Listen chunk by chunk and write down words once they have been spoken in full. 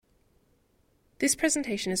This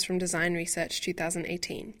presentation is from Design Research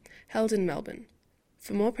 2018, held in Melbourne.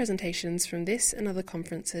 For more presentations from this and other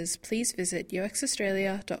conferences, please visit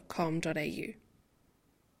uxaustralia.com.au.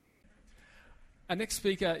 Our next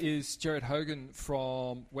speaker is Gerard Hogan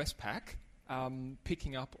from Westpac,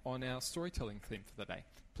 picking up on our storytelling theme for the day.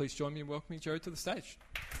 Please join me in welcoming Gerard to the stage.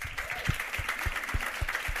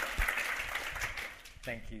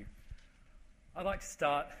 Thank you. I'd like to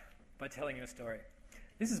start by telling you a story.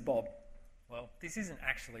 This is Bob. Well, this isn't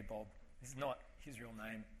actually Bob. This is not his real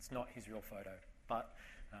name. It's not his real photo. But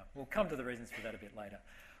we'll come to the reasons for that a bit later.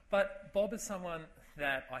 But Bob is someone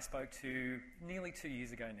that I spoke to nearly 2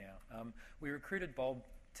 years ago now. We recruited Bob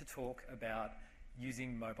to talk about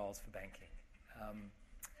using mobiles for banking.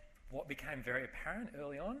 What became very apparent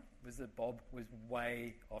early on was that Bob was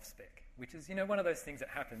way off spec, which is, one of those things that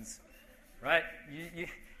happens, right?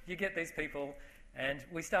 You get these people, and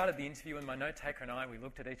we started the interview, and my note taker and I, we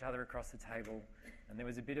looked at each other across the table, and there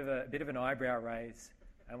was a bit of an eyebrow raise,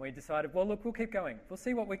 and we decided, well, look, we'll keep going. We'll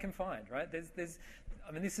see what we can find, right? This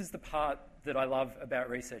is the part that I love about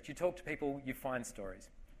research. You talk to people, you find stories.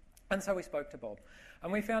 And so we spoke to Bob,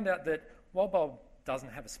 and we found out that while Bob doesn't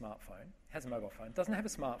have a smartphone, has a mobile phone, doesn't have a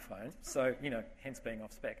smartphone, so, hence being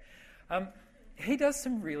off spec, he does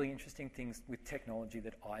some really interesting things with technology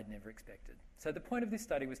that I'd never expected. So the point of this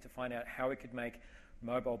study was to find out how we could make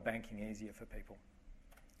mobile banking easier for people.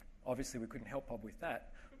 Obviously, we couldn't help Bob with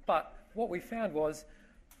that. But what we found was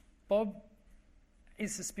Bob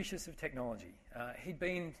is suspicious of technology. He'd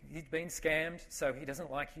been scammed, so he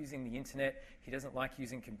doesn't like using the internet. He doesn't like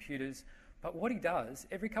using computers. But what he does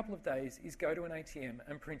every couple of days is go to an ATM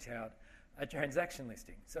and print out a transaction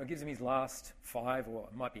listing. So it gives him his last 5 or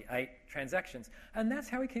it might be 8 transactions. And that's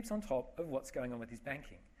how he keeps on top of what's going on with his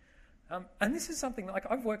banking. And this is something, like,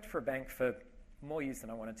 I've worked for a bank for more years than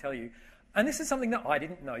I want to tell you, and this is something that I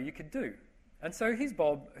didn't know you could do. And so here's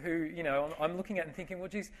Bob, who, I'm looking at and thinking, well,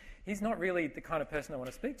 geez, he's not really the kind of person I want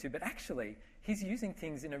to speak to, but actually he's using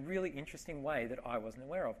things in a really interesting way that I wasn't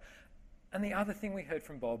aware of. And the other thing we heard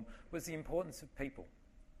from Bob was the importance of people,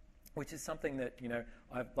 which is something that,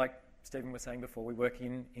 like Stephen was saying before, we work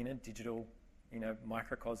in a digital,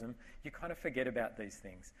 microcosm. You kind of forget about these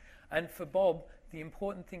things. And for Bob, the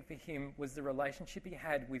important thing for him was the relationship he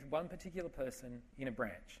had with one particular person in a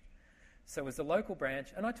branch. So it was a local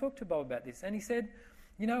branch, and I talked to Bob about this, and he said,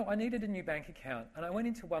 I needed a new bank account, and I went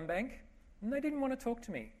into one bank, and they didn't want to talk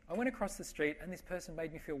to me. I went across the street, and this person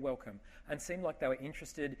made me feel welcome and seemed like they were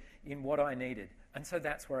interested in what I needed. And so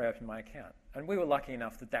that's where I opened my account. And we were lucky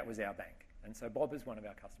enough that that was our bank. And so Bob is one of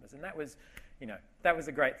our customers. And that was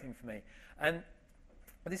a great thing for me. And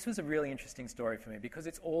this was a really interesting story for me because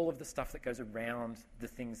it's all of the stuff that goes around the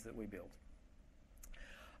things that we build.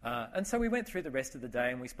 And so we went through the rest of the day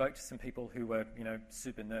and we spoke to some people who were,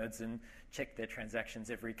 super nerds and checked their transactions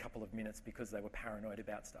every couple of minutes because they were paranoid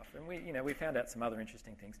about stuff. And we found out some other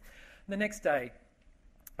interesting things. The next day,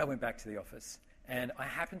 I went back to the office and I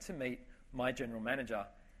happened to meet my general manager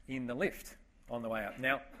in the lift on the way up.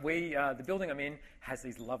 Now, the building I'm in has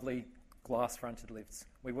these lovely glass-fronted lifts.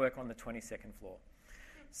 We work on the 22nd floor.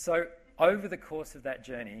 So over the course of that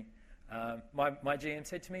journey, my GM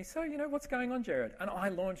said to me, so, what's going on, Gerard? And I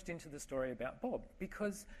launched into the story about Bob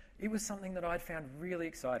because it was something that I'd found really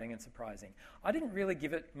exciting and surprising. I didn't really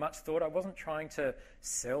give it much thought. I wasn't trying to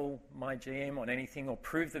sell my GM on anything or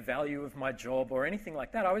prove the value of my job or anything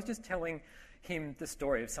like that. I was just telling him the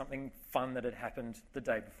story of something fun that had happened the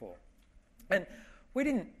day before. And we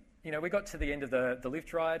got to the end of the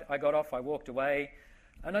lift ride. I got off, I walked away,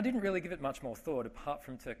 and I didn't really give it much more thought apart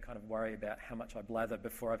from to kind of worry about how much I blather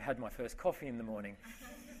before I've had my first coffee in the morning.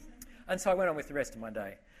 And so I went on with the rest of my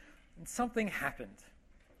day. And something happened.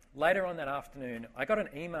 Later on that afternoon, I got an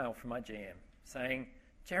email from my GM saying,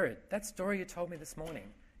 Gerard, that story you told me this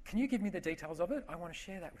morning, can you give me the details of it? I want to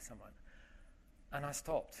share that with someone. And I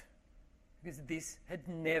stopped because this had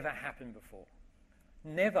never happened before.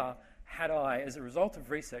 Never had I, as a result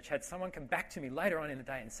of research, had someone come back to me later on in the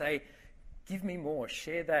day and say, give me more,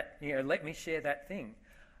 share that, let me share that thing.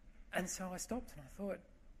 And so I stopped and I thought,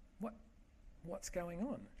 what's going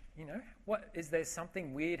on? Is there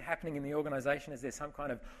something weird happening in the organisation? Is there some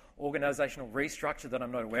kind of organisational restructure that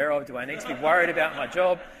I'm not aware of? Do I need to be worried about my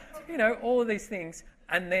job? All of these things.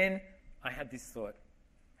 And then I had this thought,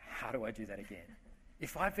 how do I do that again?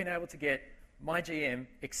 If I've been able to get my GM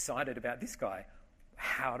excited about this guy,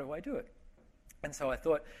 how do I do it? And so I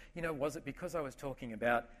thought, was it because I was talking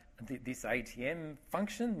about this ATM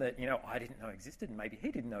function that, I didn't know existed and maybe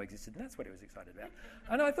he didn't know existed and that's what he was excited about.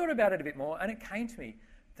 And I thought about it a bit more and it came to me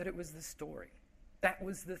that it was the story. That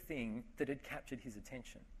was the thing that had captured his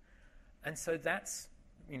attention. And so that's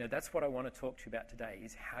that's what I want to talk to you about today,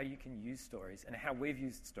 is how you can use stories and how we've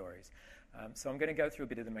used stories. So I'm going to go through a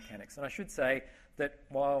bit of the mechanics. And I should say that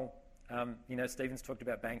while, Stephen's talked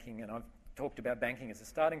about banking and I've talked about banking as a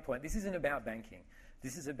starting point, this isn't about banking.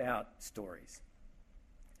 This is about stories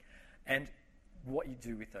and what you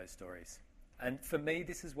do with those stories. And for me,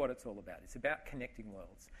 this is what it's all about. It's about connecting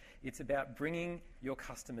worlds. It's about bringing your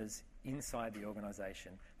customers inside the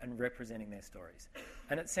organisation and representing their stories.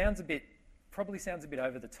 And it probably sounds a bit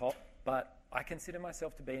over the top, but I consider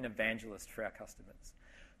myself to be an evangelist for our customers.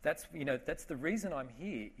 That's the reason I'm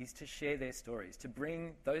here, is to share their stories, to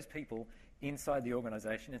bring those people inside the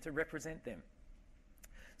organisation and to represent them.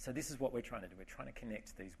 So this is what we're trying to do. We're trying to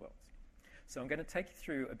connect these worlds. So I'm going to take you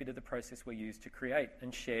through a bit of the process we use to create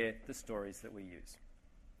and share the stories that we use.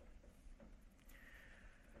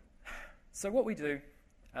 So what we do,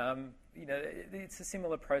 it's a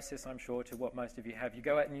similar process, I'm sure, to what most of you have. You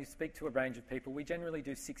go out and you speak to a range of people. We generally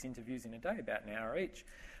do 6 interviews in a day, about an hour each.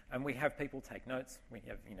 And we have people take notes. We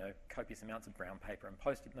have, copious amounts of brown paper and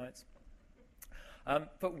post-it notes.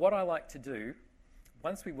 But what I like to do,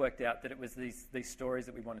 once we worked out that it was these stories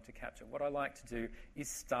that we wanted to capture, what I like to do is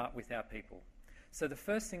start with our people. So the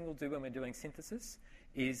first thing we'll do when we're doing synthesis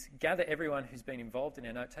is gather everyone who's been involved in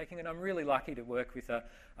our note-taking, and I'm really lucky to work with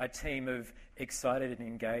a team of excited and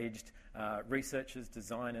engaged researchers,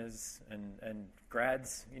 designers, and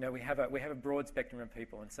grads. We have a broad spectrum of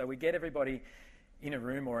people, and so we get everybody in a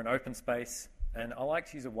room or an open space, and I like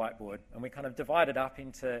to use a whiteboard, and we kind of divide it up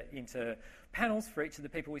into panels for each of the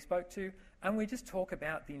people we spoke to, and we just talk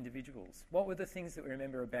about the individuals. What were the things that we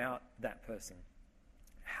remember about that person?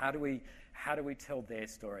 How do we tell their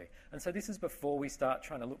story? And so this is before we start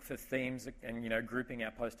trying to look for themes and grouping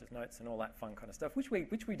our post-it notes and all that fun kind of stuff, which we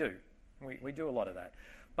do. We do a lot of that.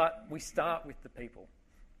 But we start with the people.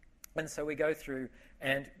 And so we go through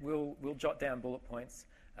and we'll jot down bullet points.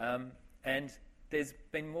 And there's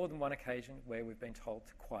been more than one occasion where we've been told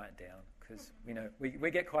to quiet down, because we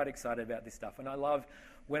get quite excited about this stuff. And I love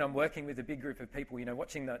when I'm working with a big group of people,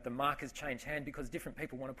 watching the markers change hand because different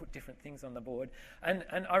people want to put different things on the board. And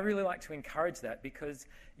I really like to encourage that, because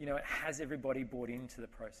it has everybody bought into the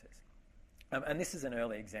process. And this is an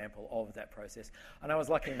early example of that process. And I was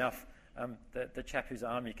lucky enough, the chap whose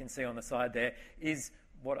arm you can see on the side there is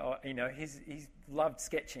he's loved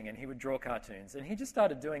sketching, and he would draw cartoons, and he just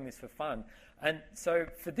started doing this for fun. And so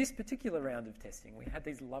for this particular round of testing, we had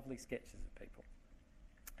these lovely sketches of people.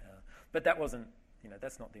 But that wasn't,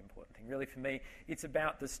 that's not the important thing. Really, for me, it's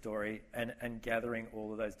about the story and gathering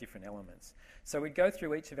all of those different elements. So we'd go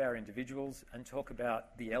through each of our individuals and talk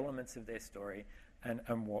about the elements of their story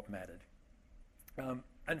and what mattered.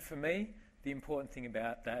 And for me, the important thing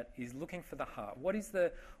about that is looking for the heart. What is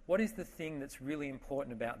the thing that's really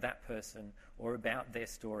important about that person or about their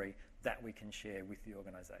story that we can share with the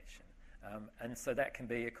organisation? And so that can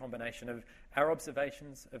be a combination of our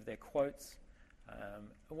observations, of their quotes,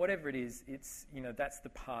 whatever it is. It's that's the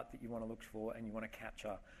part that you want to look for and you want to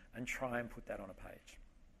capture and try and put that on a page.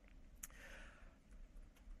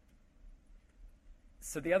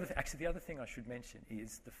 So the other thing I should mention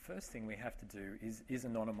is the first thing we have to do is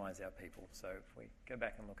anonymise our people. So if we go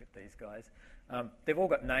back and look at these guys, they've all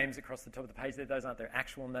got names across the top of the page there. Those aren't their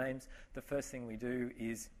actual names. The first thing we do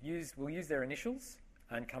is we'll use their initials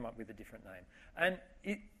and come up with a different name. And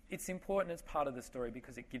it's important as part of the story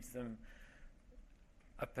because it gives them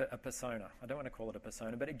a persona. I don't want to call it a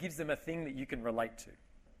persona, but it gives them a thing that you can relate to.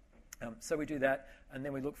 So we do that, and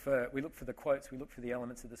then we look for the quotes, we look for the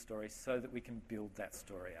elements of the story so that we can build that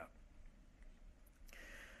story out.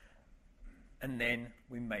 And then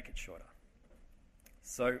we make it shorter.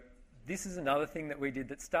 So this is another thing that we did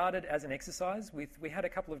that started as an exercise. We had a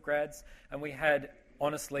couple of grads, and we had,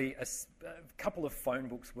 honestly, a couple of phone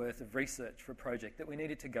books worth of research for a project that we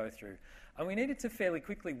needed to go through. And we needed to fairly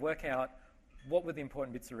quickly work out what were the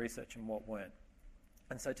important bits of research and what weren't.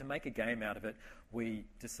 And so to make a game out of it, we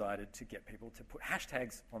decided to get people to put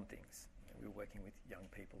hashtags on things. We were working with young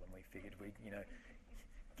people, and we figured we'd,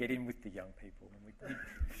 get in with the young people.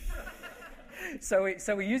 And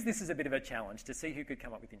so we used this as a bit of a challenge to see who could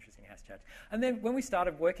come up with interesting hashtags. And then when we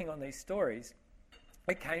started working on these stories,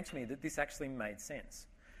 it came to me that this actually made sense.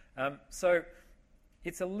 So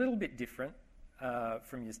it's a little bit different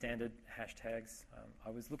from your standard hashtags. I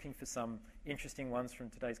was looking for some interesting ones from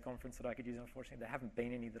today's conference that I could use. Unfortunately, there haven't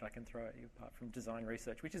been any that I can throw at you apart from design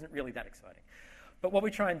research, which isn't really that exciting. But what we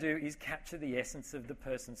try and do is capture the essence of the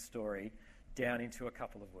person's story down into a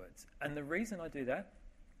couple of words. And the reason I do that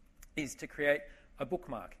is to create a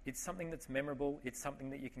bookmark. It's something that's memorable. It's something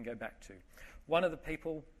that you can go back to. One of the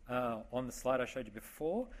people on the slide I showed you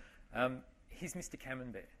before, he's Mr.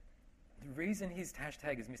 Camembert. the reason his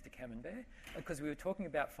hashtag is Mr. Camembert, because we were talking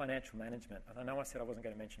about financial management. And I know I said I wasn't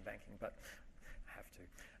going to mention banking, but I have to.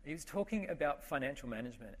 He was talking about financial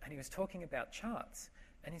management, and he was talking about charts.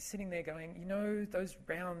 And he's sitting there going, you know, those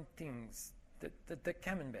round things, the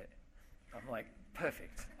Camembert. I'm like,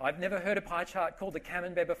 perfect. I've never heard a pie chart called the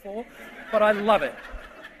Camembert before, but I love it.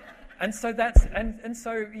 And so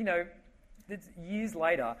you know, years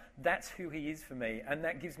later, that's who he is for me, and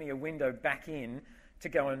that gives me a window back in to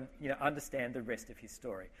go and, you know, understand the rest of his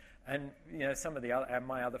story. And, you know, some of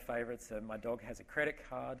my other favourites are my dog has a credit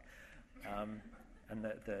card, and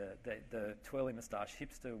the twirly moustache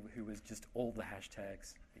hipster who was just all the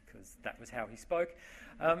hashtags because that was how he spoke.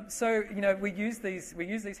 So, you know, we use these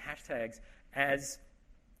hashtags as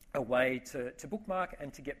a way to bookmark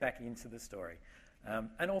and to get back into the story.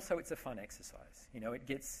 And also it's a fun exercise. You know, it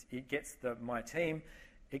gets my team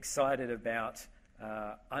excited about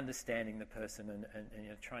understanding the person and you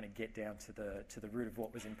know, trying to get down to the root of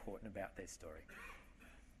what was important about their story.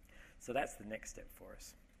 So that's the next step for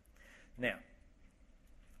us. Now,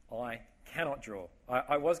 I cannot draw.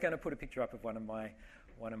 I was going to put a picture up of one of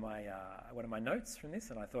my notes from this,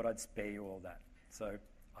 and I thought I'd spare you all that. So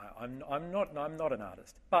I'm not an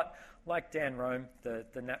artist, but like Dan Rome,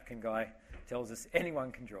 the napkin guy, tells us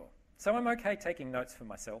anyone can draw. So I'm okay taking notes for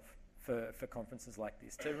myself for conferences like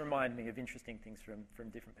this to remind me of interesting things from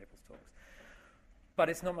different people's talks. But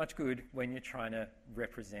it's not much good when you're trying to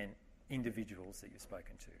represent individuals that you've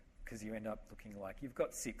spoken to, because you end up looking like you've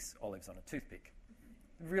got 6 olives on a toothpick.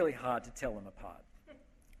 Really hard to tell them apart.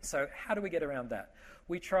 So how do we get around that?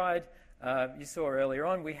 We tried, you saw earlier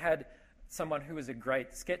on, we had someone who was a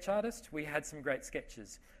great sketch artist. We had some great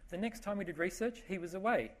sketches. The next time we did research, he was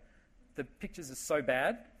away. The pictures are so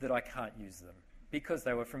bad that I can't use them because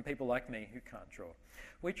they were from people like me who can't draw.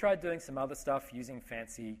 We tried doing some other stuff using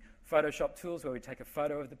fancy Photoshop tools where we take a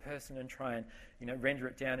photo of the person and try and, you know, render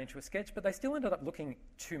it down into a sketch, but they still ended up looking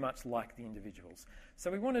too much like the individuals.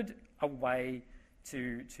 So we wanted a way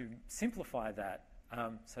to simplify that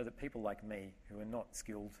so that people like me who are not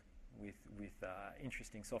skilled with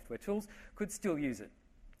interesting software tools could still use it.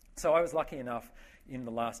 So I was lucky enough in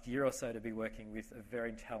the last year or so to be working with a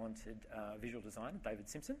very talented visual designer, David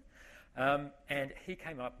Simpson, and he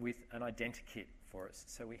came up with an identikit for us.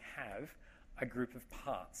 So we have a group of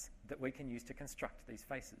parts that we can use to construct these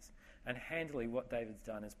faces. And handily what David's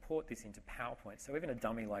done is port this into PowerPoint, so even a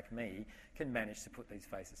dummy like me can manage to put these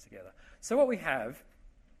faces together. So what we have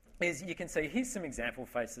is, you can see, here's some example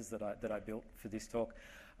faces that I built for this talk.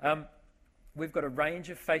 We've got a range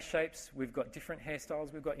of face shapes. We've got different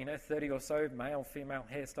hairstyles. We've got, 30 or so male, female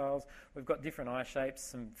hairstyles. We've got different eye shapes,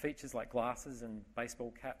 some features like glasses and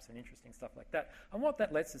baseball caps and interesting stuff like that. And what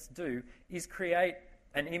that lets us do is create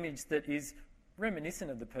an image that is reminiscent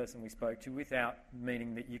of the person we spoke to without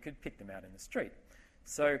meaning that you could pick them out in the street.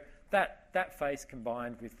 So that face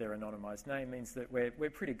combined with their anonymised name means that we're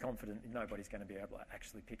pretty confident that nobody's going to be able to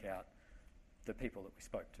actually pick out the people that we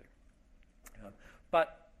spoke to.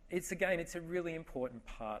 But it's a really important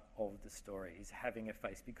part of the story, is having a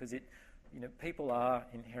face, because people are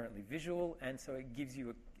inherently visual, and so it gives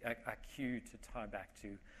you a cue to tie back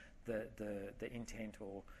to the intent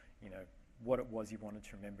or what it was you wanted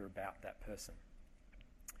to remember about that person.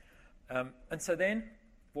 And so then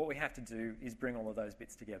what we have to do is bring all of those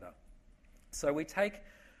bits together. So we take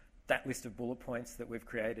that list of bullet points that we've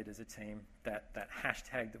created as a team, that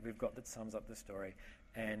hashtag that we've got that sums up the story,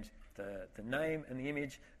 and the name and the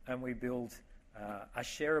image, and we build a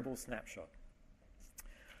shareable snapshot.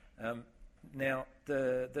 Now,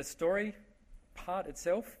 the story part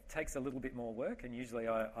itself takes a little bit more work, and usually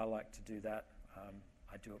I like to do that.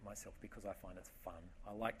 I do it myself because I find it's fun.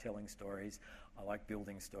 I like telling stories. I like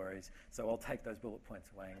building stories. So I'll take those bullet points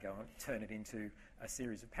away and go and turn it into a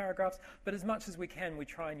series of paragraphs. But as much as we can, we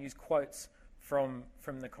try and use quotes from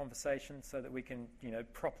the conversation so that we can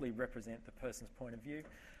properly represent the person's point of view.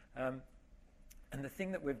 And the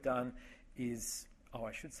thing that we've done is,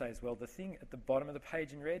 I should say as well, the thing at the bottom of the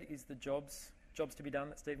page in red is the jobs to be done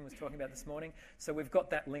that Stephen was talking about this morning. So we've got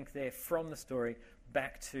that link there from the story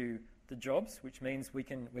back to the jobs, which means we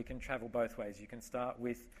can travel both ways. You can start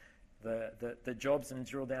with the jobs and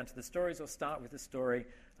drill down to the stories, or start with the story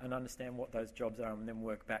and understand what those jobs are, and then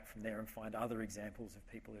work back from there and find other examples of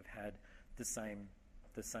people who've had the same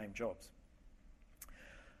jobs.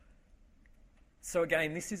 So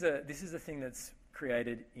again, this is a thing that's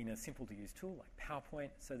created in a simple to use tool like PowerPoint,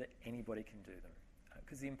 so that anybody can do them.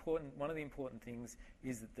 Because one of the important things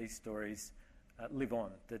is that these stories live on,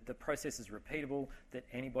 that the process is repeatable, that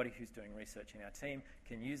anybody who's doing research in our team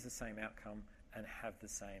can use the same outcome and have the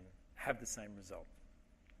same result.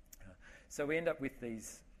 So we end up with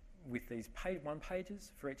these with these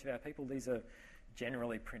one-pages for each of our people. These are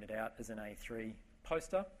generally printed out as an A3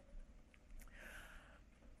 poster.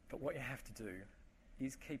 But what you have to do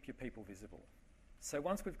is keep your people visible. So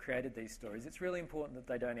once we've created these stories, it's really important that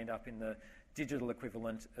they don't end up in the digital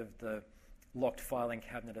equivalent of the locked filing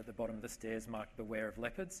cabinet at the bottom of the stairs marked "Beware of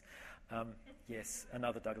Leopards." Yes,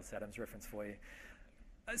 another Douglas Adams reference for you.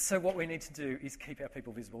 So what we need to do is keep our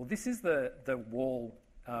people visible. This is the wall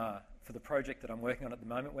for the project that I'm working on at the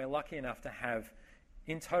moment. We're lucky enough to have,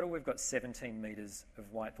 in total, we've got 17 metres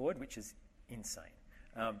of whiteboard, which is insane.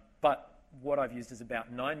 But what I've used is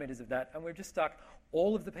about 9 metres of that, and we've just stuck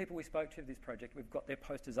all of the people we spoke to of this project, we've got their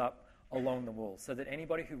posters up along the wall so that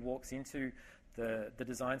anybody who walks into the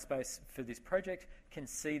design space for this project can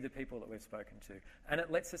see the people that we've spoken to. And it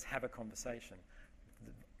lets us have a conversation.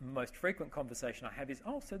 The most frequent conversation I have is,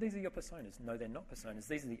 oh, so these are your personas. No, they're not personas.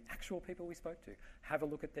 These are the actual people we spoke to. Have a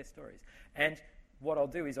look at their stories. And what I'll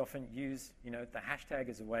do is often use, the hashtag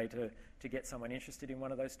as a way to get someone interested in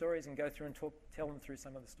one of those stories and go through and tell them through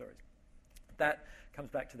some of the stories. That comes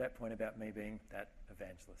back to that point about me being that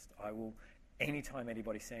evangelist. I will, anytime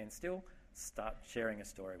anybody stands still, start sharing a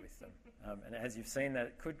story with them. And as you've seen,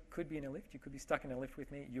 that could be in a lift. You could be stuck in a lift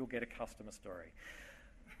with me. You'll get a customer story.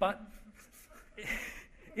 But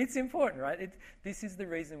it's important, right? This is the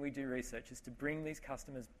reason we do research, is to bring these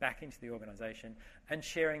customers back into the organisation, and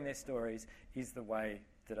sharing their stories is the way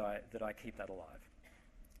that I keep that alive.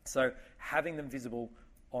 So having them visible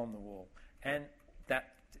on the wall. And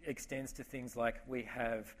that extends to things like we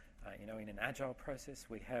have, in an agile process,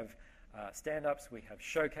 we have stand-ups, we have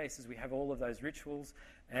showcases, we have all of those rituals,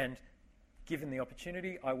 and given the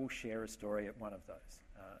opportunity, I will share a story at one of those.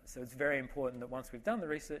 So it's very important that once we've done the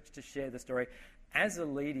research, to share the story as a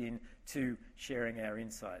lead-in to sharing our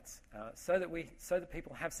insights, so that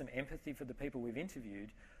people have some empathy for the people we've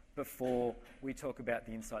interviewed before we talk about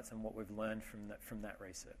the insights and what we've learned from that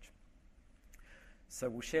research. So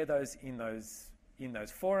we'll share those in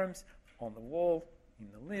those forums, on the wall,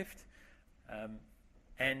 in the lift,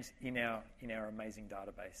 and in our amazing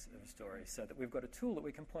database of stories, so that we've got a tool that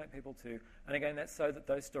we can point people to. And again, that's so that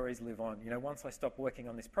those stories live on. Once I stop working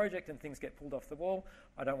on this project and things get pulled off the wall,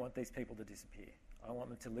 I don't want these people to disappear. I want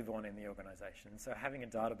them to live on in the organisation. So having a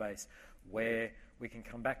database where we can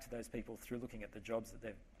come back to those people through looking at the jobs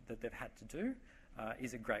that they've had to do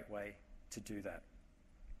is a great way to do that.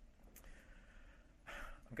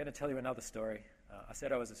 I'm going to tell you another story. I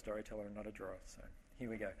said I was a storyteller and not a drawer, so here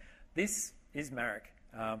we go. This is Marek.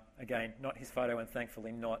 Again, not his photo, and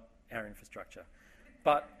thankfully not our infrastructure.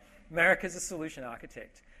 But Marek is a solution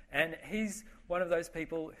architect, and he's one of those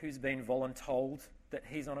people who's been voluntold that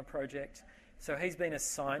he's on a project. So he's been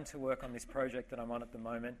assigned to work on this project that I'm on at the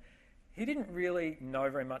moment. He didn't really know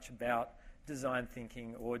very much about design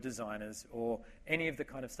thinking or designers or any of the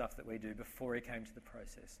kind of stuff that we do before he came to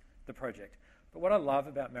the project. But what I love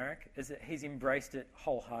about Marek is that he's embraced it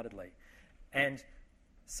wholeheartedly. And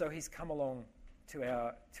so he's come along to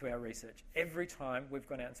our research. Every time we've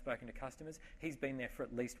gone out and spoken to customers, he's been there for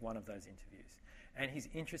at least one of those interviews. And he's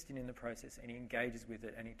interested in the process, and he engages with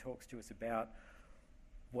it, and he talks to us about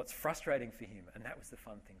what's frustrating for him. And that was the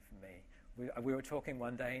fun thing for me. We were talking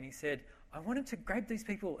one day, and he said, I wanted to grab these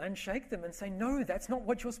people and shake them and say, no, that's not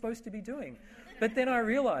what you're supposed to be doing. But then I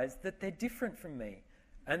realised that they're different from me.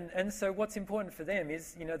 And so what's important for them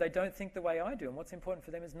is, they don't think the way I do, and what's important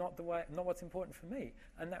for them is not what's important for me,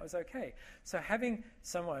 and that was okay. So having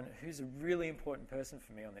someone who's a really important person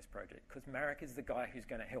for me on this project, because Marek is the guy who's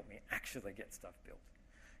going to help me actually get stuff built.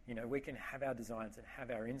 We can have our designs and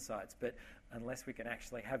have our insights, but unless we can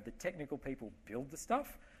actually have the technical people build the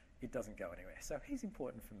stuff, it doesn't go anywhere. So he's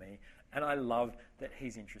important for me, and I love that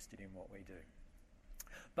he's interested in what we do.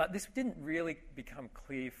 But this didn't really become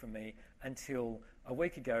clear for me until a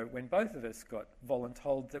week ago, when both of us got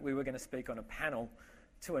voluntold that we were going to speak on a panel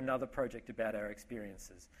to another project about our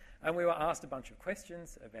experiences. And we were asked a bunch of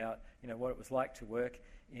questions about, what it was like to work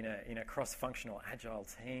in a cross-functional agile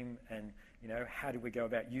team, and, how did we go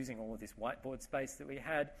about using all of this whiteboard space that we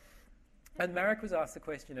had. And Marek was asked the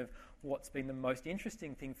question of what's been the most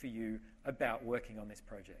interesting thing for you about working on this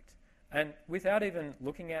project. And without even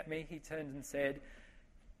looking at me, he turned and said,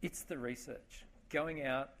 it's the research, going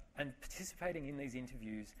out and participating in these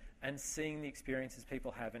interviews and seeing the experiences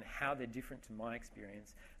people have and how they're different to my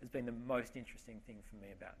experience has been the most interesting thing for me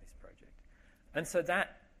about this project. And so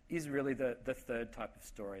that is really the third type of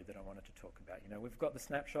story that I wanted to talk about. We've got the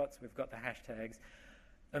snapshots, we've got the hashtags,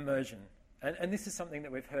 immersion. And this is something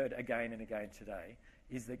that we've heard again and again today,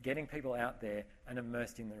 is that getting people out there and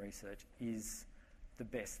immersed in the research is the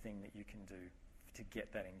best thing that you can do to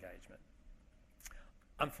get that engagement.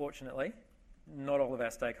 Unfortunately, not all of our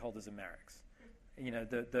stakeholders are Mareks. You know,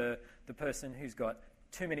 the person who's got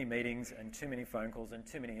too many meetings and too many phone calls and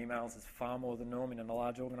too many emails is far more the norm in a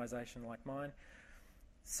large organisation like mine.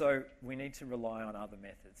 So we need to rely on other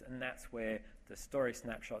methods, and that's where the story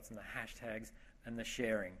snapshots and the hashtags and the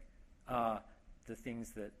sharing are the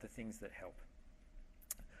things that help.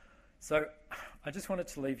 So I just wanted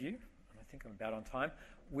to leave you, and I think I'm about on time,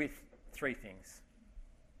 with 3 things.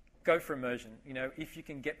 Go for immersion. You know, if you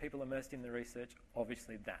can get people immersed in the research,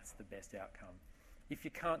 obviously that's the best outcome. If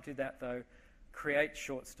you can't do that though, create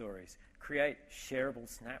short stories, create shareable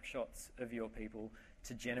snapshots of your people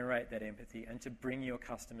to generate that empathy and to bring your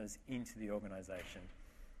customers into the organisation.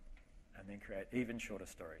 And then create even shorter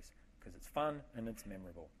stories because it's fun and it's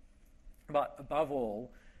memorable. But above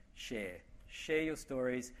all, share. Share your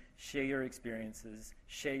stories, share your experiences,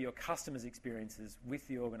 share your customers' experiences with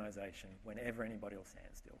the organisation whenever anybody will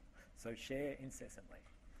stand still. So share incessantly.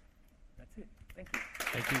 That's it. Thank you.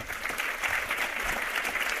 Thank you.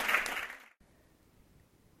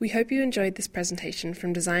 We hope you enjoyed this presentation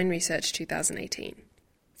from Design Research 2018.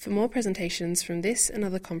 For more presentations from this and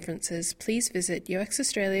other conferences, please visit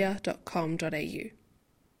uxaustralia.com.au.